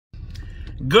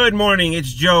Good morning,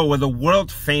 it's Joe with the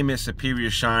world famous Superior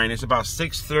Shine. It's about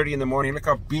 6:30 in the morning. Look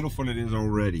how beautiful it is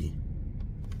already.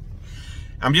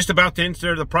 I'm just about to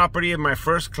enter the property of my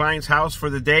first client's house for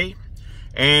the day.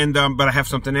 But I have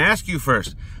something to ask you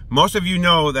first. Most of you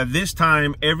know that this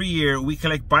time every year we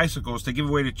collect bicycles to give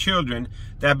away to children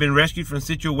that have been rescued from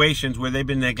situations where they've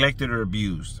been neglected or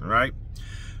abused, all right?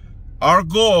 Our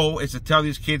goal is to tell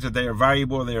these kids that they are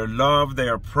valuable, they are loved, they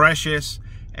are precious,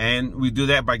 and we do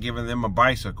that by giving them a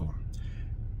bicycle.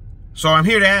 So I'm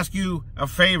here to ask you a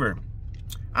favor.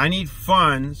 I need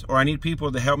funds, or I need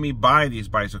people to help me buy these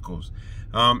bicycles.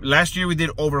 Last year we did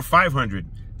over 500.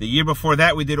 The year before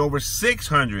that we did over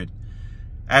 600.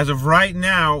 As of right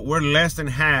now, we're less than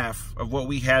half of what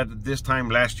we had this time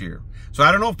last year. So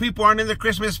I don't know if people aren't in the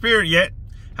Christmas spirit yet.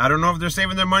 I don't know if they're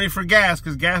saving their money for gas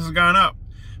because gas has gone up.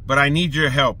 But I need your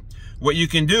help. What you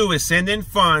can do is send in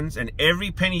funds, and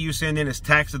every penny you send in is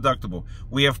tax deductible.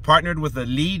 We have partnered with the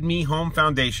Lead Me Home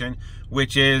Foundation,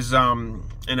 which is an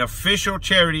official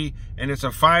charity, and it's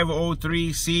a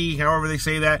 503c, however they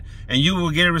say that, and you will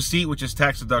get a receipt which is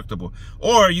tax deductible.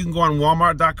 Or you can go on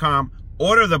Walmart.com,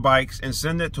 order the bikes, and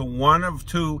send it to one of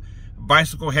two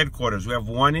bicycle headquarters. We have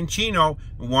one in Chino,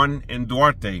 one in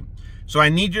Duarte. So I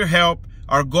need your help.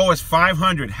 Our goal is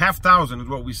 500, half thousand is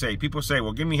what we say. People say,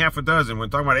 well, give me half a dozen. We're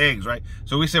talking about eggs, right?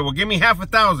 So we say, well, give me half a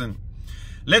thousand.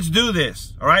 Let's do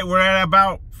this, all right? We're at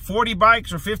about 40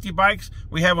 bikes or 50 bikes.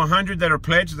 We have 100 that are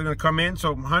pledged. They're going to come in,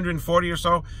 so 140 or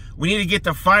so. We need to get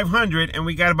to 500, and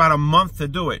we got about a month to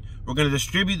do it. We're going to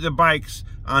distribute the bikes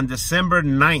on December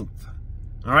 9th,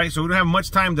 all right? So we don't have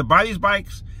much time to buy these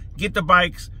bikes, get the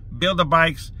bikes, build the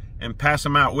bikes, and pass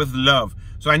them out with love.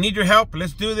 So I need your help.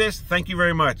 Let's do this. Thank you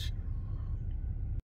very much.